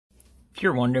If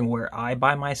you're wondering where I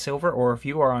buy my silver, or if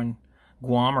you are on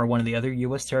Guam or one of the other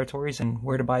U.S. territories and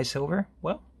where to buy silver,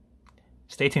 well,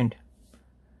 stay tuned.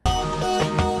 Hey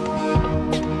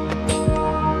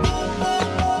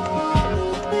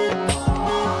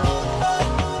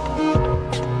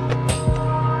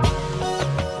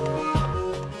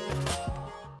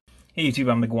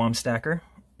YouTube, I'm the Guam Stacker,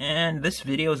 and this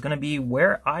video is going to be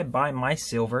where I buy my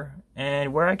silver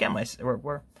and where I get my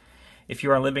silver. If you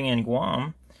are living in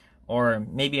Guam, or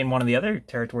maybe in one of the other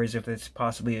territories if this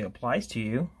possibly applies to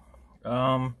you,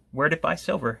 where to buy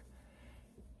silver.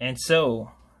 And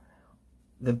so,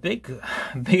 the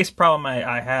biggest problem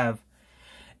I have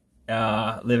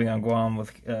living on Guam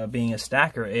with being a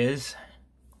stacker is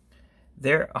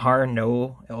there are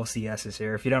no LCSs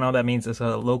here. If you don't know what that means, it's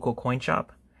a local coin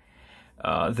shop.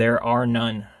 There are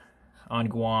none on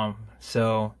Guam,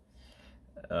 so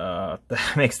that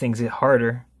makes things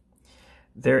harder.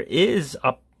 There is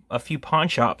a few pawn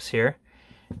shops here,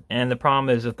 and the problem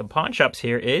is with the pawn shops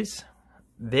here is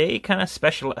they kind of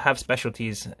have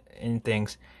specialties in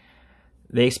things.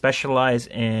 They specialize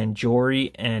in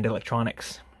jewelry and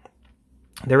electronics.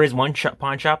 There is one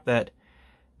pawn shop that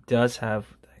does have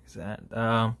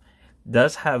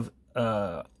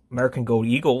American Gold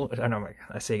Eagle. I don't know.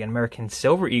 I say again, American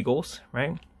Silver Eagles,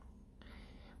 right?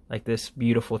 Like this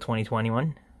beautiful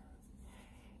 2021.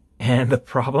 And the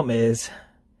problem is,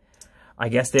 I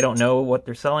guess they don't know what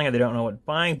they're selling, or they don't know what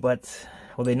buying, but,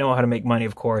 well, they know how to make money,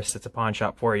 of course. It's a pawn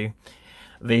shop for you.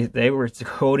 They were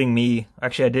quoting me.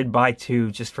 Actually, I did buy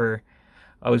two just for,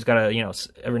 I always gotta, you know,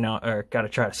 every now, or gotta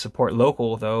try to support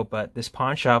local, though, but this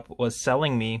pawn shop was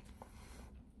selling me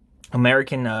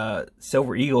American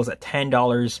Silver Eagles at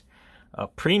 $10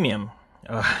 premium.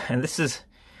 And this is,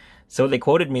 so they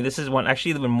quoted me, this is one,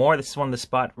 actually even more, this is one, the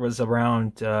spot was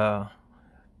around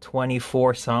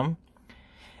 24 some.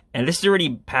 And this is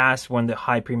already past when the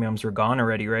high premiums were gone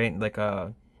already, right? Like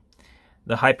the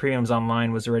high premiums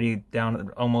online was already down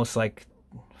almost like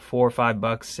 $4 or $5,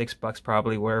 $6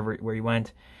 probably, where you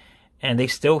went. And they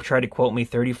still tried to quote me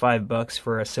 $35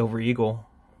 for a Silver Eagle.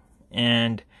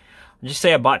 And just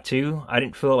say I bought two. I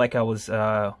didn't feel like I was,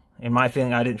 in my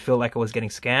feeling, I didn't feel like I was getting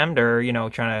scammed or, you know,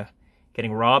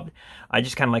 getting robbed. I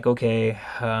just kind of like, okay,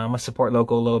 I'm gonna support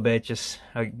local a little bit. Just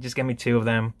give me two of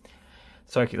them.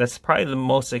 So that's probably the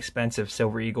most expensive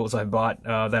Silver Eagles I bought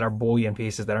that are bullion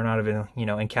pieces that are not even, you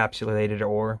know, encapsulated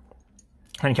or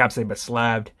encapsulated but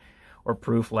slabbed or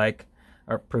proof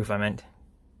I meant.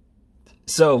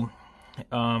 So,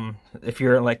 if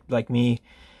you're like me,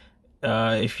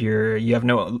 if you have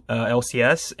no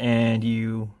LCS and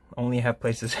you only have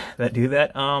places that do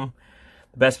that, the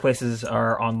best places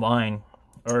are online.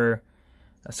 So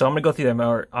I'm gonna go through them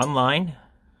online,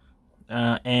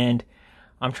 and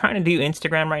I'm trying to do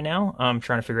Instagram right now. I'm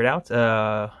trying to figure it out.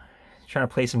 Trying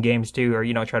to play some games too, or,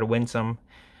 you know, try to win some,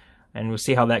 and we'll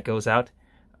see how that goes out.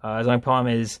 The only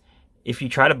problem is if I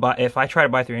try to buy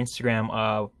through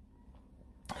Instagram,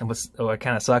 what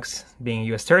kind of sucks being a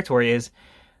U.S. territory is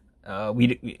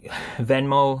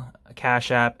Venmo, Cash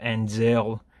App, and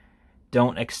Zelle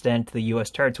don't extend to the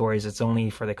U.S. territories. It's only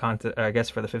for the I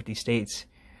guess for the 50 states.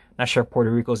 Not sure if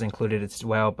Puerto Rico's included as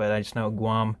well, but I just know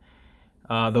Guam.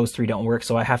 Those three don't work,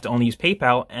 so I have to only use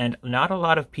PayPal, and not a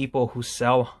lot of people who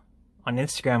sell on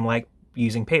Instagram like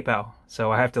using PayPal.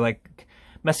 So I have to like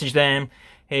message them,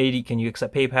 hey, can you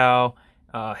accept PayPal?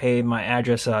 Hey, my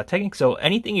address, so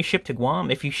anything you ship to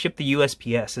Guam, if you ship the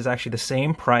USPS, is actually the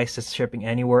same price as shipping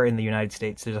anywhere in the United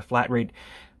States. There's a flat rate,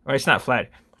 or it's not flat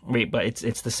rate, but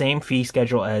it's the same fee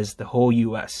schedule as the whole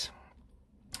US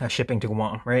shipping to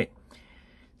Guam, right?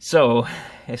 So,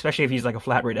 especially if you use like a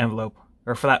flat rate envelope,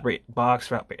 or flat rate box,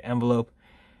 flat rate envelope,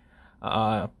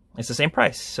 it's the same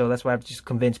price. So that's why I have to just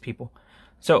convince people.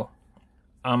 So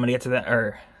I'm gonna get to that,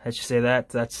 or let's just say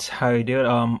that's how you do it.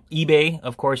 eBay,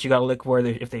 of course, you gotta look for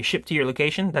if they ship to your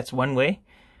location. That's one way.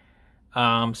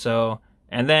 So,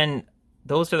 and then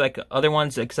those are like other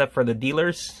ones except for the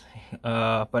dealers.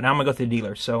 But now I'm gonna go through the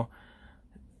dealers. So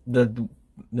the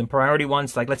priority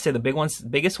ones, like let's say the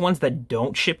biggest ones that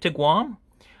don't ship to Guam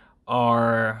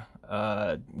are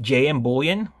JM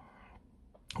Bullion,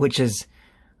 which is,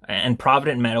 and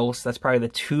Provident Metals. That's probably the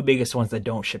two biggest ones that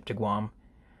don't ship to Guam.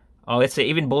 Let's say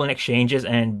even Bullion Exchanges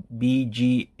and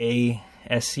BGASC.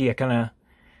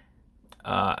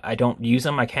 I don't use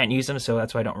them. I can't use them, so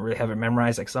that's why I don't really have it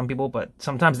memorized like some people. But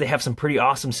sometimes they have some pretty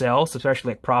awesome sales,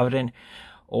 especially like Provident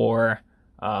or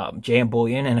JM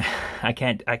Bullion, and I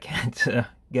can't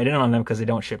get in on them because they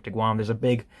don't ship to Guam. There's a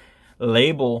big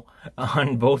label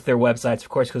on both their websites, of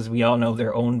course, because we all know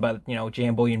they're owned by, you know,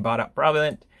 JM Bullion bought out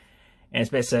Provident, And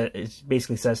it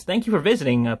basically says, thank you for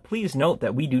visiting. Please note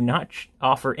that we do not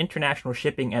offer international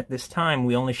shipping at this time.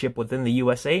 We only ship within the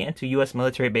USA and to US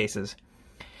military bases.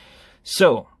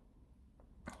 So,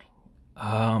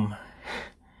 I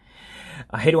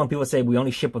hate it when people say we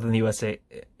only ship within the USA.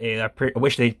 I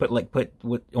wish they'd put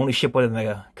only ship within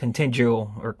the contingent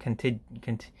or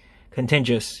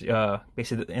contiguous,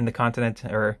 basically in the continent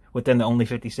or within the only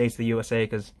 50 states of the USA,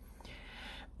 because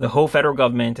the whole federal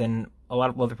government and a lot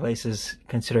of other places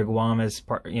consider Guam as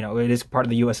part, it is part of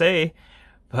the USA,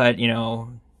 but,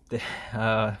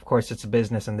 of course it's a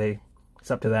business and it's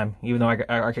up to them, even though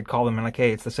I could call them and like,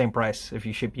 hey, it's the same price if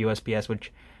you ship USPS,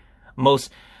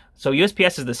 so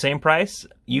USPS is the same price.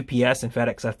 UPS and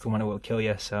FedEx, that's the one that will kill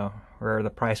you, or the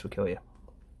price will kill you.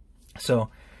 So,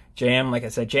 JM, like I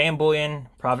said, JM Bullion,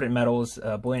 Provident Metals,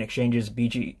 Bullion Exchanges,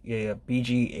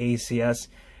 BGACS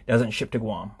doesn't ship to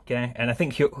Guam, okay? And I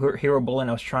think Hero Bullion,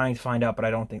 I was trying to find out, but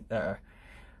I don't think if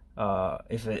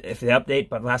they update,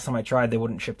 but last time I tried, they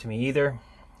wouldn't ship to me either.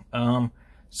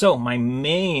 So my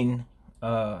main,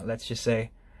 let's just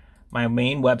say, my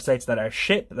main websites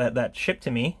that ship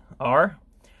to me are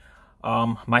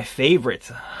my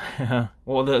favorite.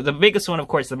 Well, the biggest one, of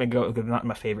course, let me go, not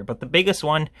my favorite, but the biggest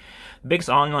one, the biggest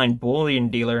online bullion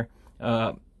dealer,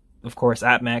 of course,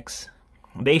 APMEX.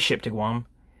 They ship to Guam,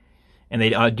 and they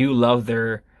do love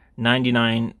their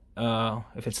 99.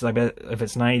 If it's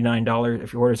 $99,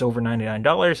 if your order is over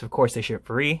 $99, of course they ship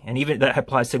free, and even that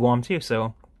applies to Guam too.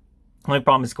 So, the only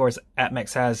problem is, of course,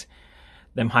 APMEX has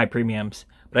them high premiums,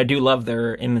 but I do love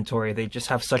their inventory. They just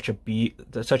have such a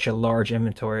large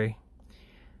inventory.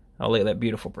 Oh, look at that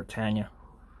beautiful Britannia.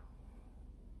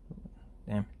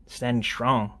 Damn, standing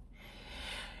strong.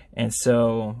 And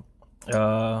so,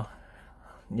 yeah,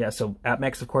 so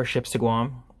APMEX, of course, ships to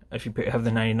Guam if you have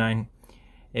the 99.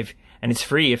 And it's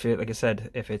free if like I said,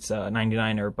 if it's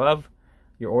 99 or above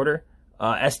your order.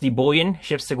 SD Bullion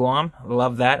ships to Guam.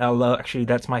 Love that. Actually,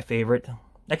 that's my favorite.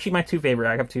 Actually, my two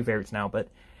favorite. I have two favorites now, but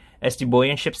SD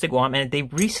Bullion ships to Guam, and they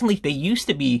used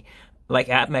to be like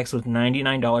APMEX with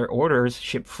 $99 orders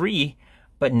ship free,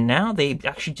 but now they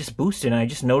actually just boosted. And I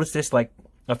just noticed this like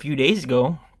a few days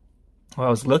ago while I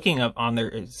was looking up on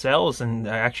their sales, and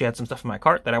I actually had some stuff in my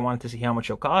cart that I wanted to see how much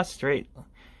it'll cost, right?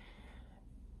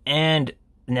 And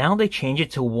now they change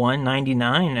it to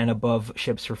 $199 and above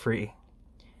ships for free.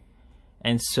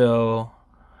 And so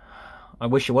I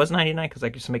wish it was $99 because I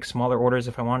could just make smaller orders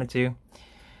if I wanted to.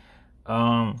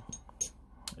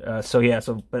 So yeah,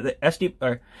 but the SD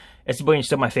Bullion is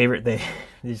still my favorite. They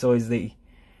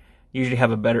usually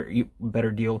have a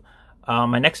better deal.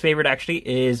 My next favorite actually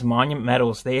is Monument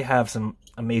Metals. They have some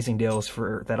amazing deals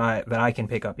that I can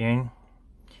pick up.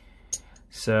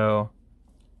 So,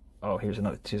 oh, here's a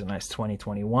nice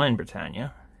 2021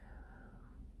 Britannia.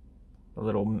 A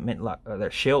little mint lock,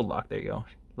 their shield lock. There you go,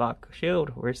 lock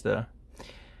shield. Where's the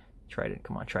Trident?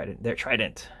 Come on, Trident. There,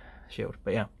 Trident shield.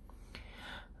 But yeah,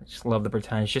 I just love the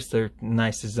Britannia. It's just their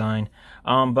nice design.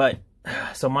 But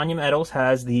so Monument Metals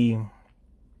has a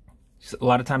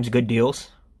lot of times good deals.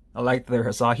 I like their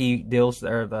Asahi deals.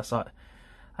 They're the I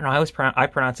don't know. I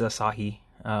pronounce it Asahi.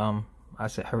 I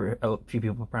heard a few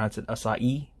people pronounce it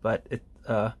Acai, but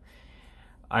I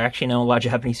actually know a lot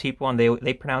of Japanese people, and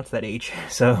they pronounce that H.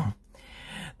 So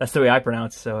that's the way I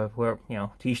pronounce. So we're to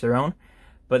each their own.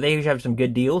 But they usually have some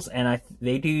good deals, and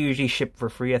they do usually ship for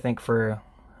free. I think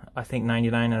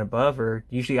 99 and above, or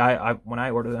usually I when I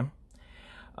order them.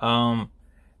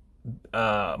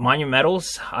 Monument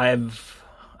Metals, I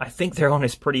think their own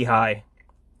is pretty high.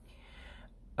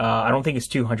 I don't think it's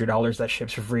 $200 that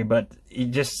ships for free, but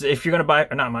if you're gonna buy,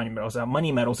 or not Monument Metals,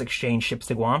 Money Metals Exchange ships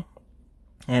to Guam,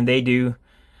 and they do.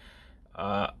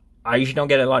 I usually don't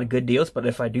get a lot of good deals, but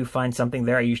if I do find something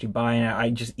there, I usually buy, and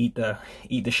I just eat the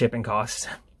shipping costs.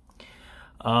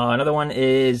 Another one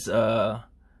is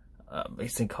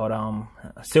basically called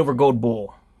Silver Gold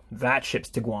Bull. That ships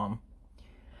to Guam,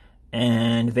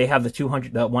 and they have the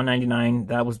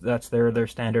 $199. That's their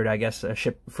standard, I guess,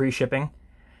 free shipping.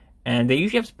 And they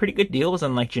usually have pretty good deals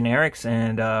on like generics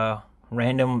and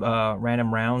random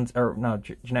rounds, or no,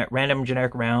 random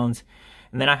generic rounds.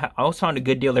 And then I also found a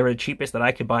good deal. They were the cheapest that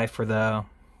I could buy for the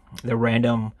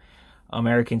random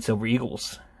American Silver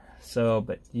Eagles. So,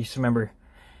 but you just remember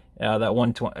that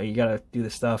 120. You gotta do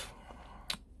this stuff.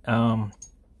 I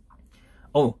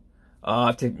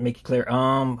have to make it clear.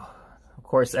 Of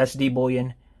course, SD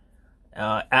Bullion,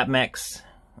 APMEX,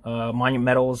 Monument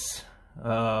Metals,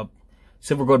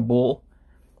 Silver Gold Bull.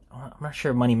 I'm not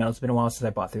sure Money Metals. It's been a while since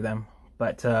I bought through them,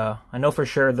 but I know for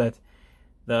sure that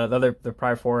the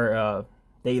prior four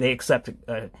they accept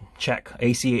check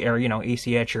AC or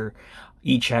ACH or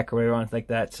e-check or whatever like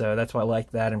that. So that's why I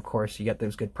like that. And of course, you get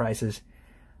those good prices.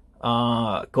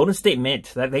 Golden State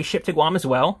Mint, that they ship to Guam as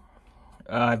well.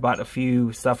 I bought a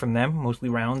few stuff from them, mostly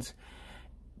rounds.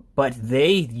 But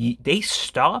they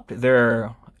stopped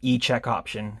their e-check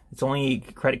option. It's only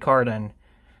credit card and I'm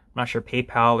not sure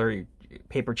PayPal or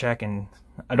paper check. And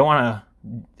I don't want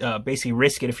to basically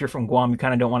risk it. If you're from Guam, you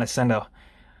kind of don't want to send a,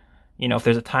 you know, if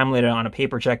there's a time limit on a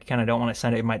paper check, you kind of don't want to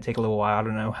send it. It might take a little while. I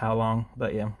don't know how long,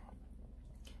 but yeah.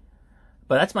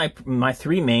 But that's my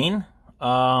three main.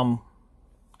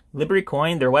 Liberty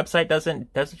Coin, their website doesn't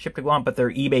ship to Guam, but their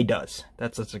eBay does.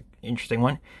 That's an interesting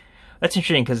one. That's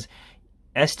interesting because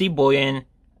SD Bullion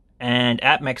and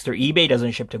APMEX, their eBay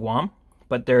doesn't ship to Guam,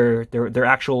 but their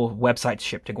actual websites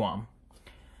ship to Guam.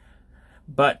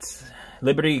 But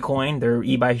Liberty Coin, their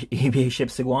eBay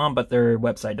ships to Guam, but their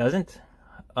website doesn't.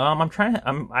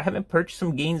 I haven't purchased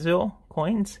some Gainesville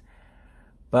coins,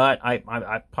 but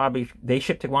I probably, they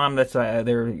ship to Guam. That's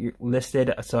they're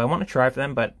listed, so I want to try for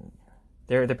them. But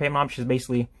their payment option is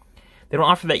basically, they don't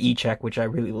offer that e-check, which I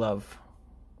really love.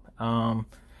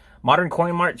 Modern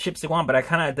Coin Mart ships to Guam, but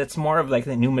that's more of like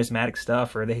the numismatic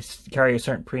stuff, or they carry a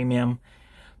certain premium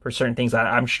for certain things.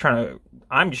 I'm just trying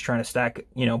to stack,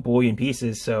 you know, bullion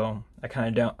pieces, so I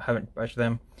kind of haven't touched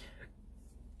them.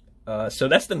 So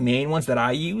that's the main ones that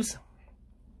I use.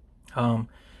 If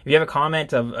you have a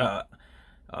comment of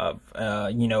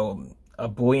you know, a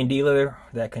bullion dealer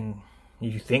that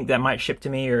you think that might ship to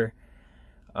me, or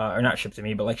not ship to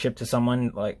me, but like ship to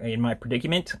someone like in my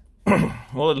predicament,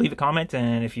 well, leave a comment.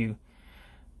 And if you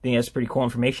think that's pretty cool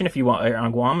information, if you want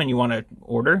on Guam and you want to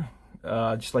order,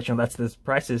 just let you know that's the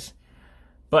prices.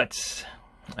 But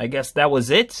I guess that was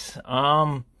it.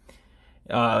 Like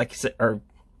I said,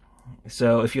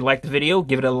 so if you liked the video,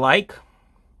 give it a like.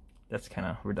 That's kind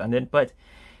of redundant, but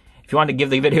if you want to give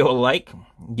the video a like,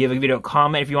 give the video a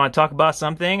comment if you want to talk about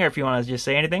something, or if you want to just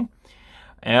say anything.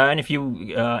 And if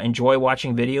you enjoy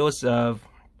watching videos of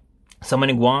someone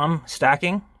in Guam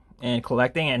stacking and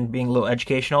collecting and being a little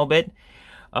educational a bit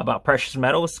about precious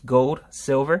metals, gold,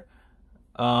 silver,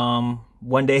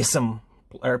 one day some,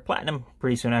 or platinum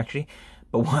pretty soon actually,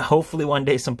 but hopefully one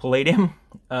day some palladium,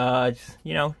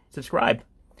 you know, subscribe.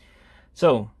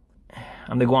 So,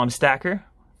 I'm the Guam Stacker.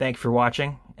 Thank you for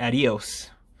watching. Adios.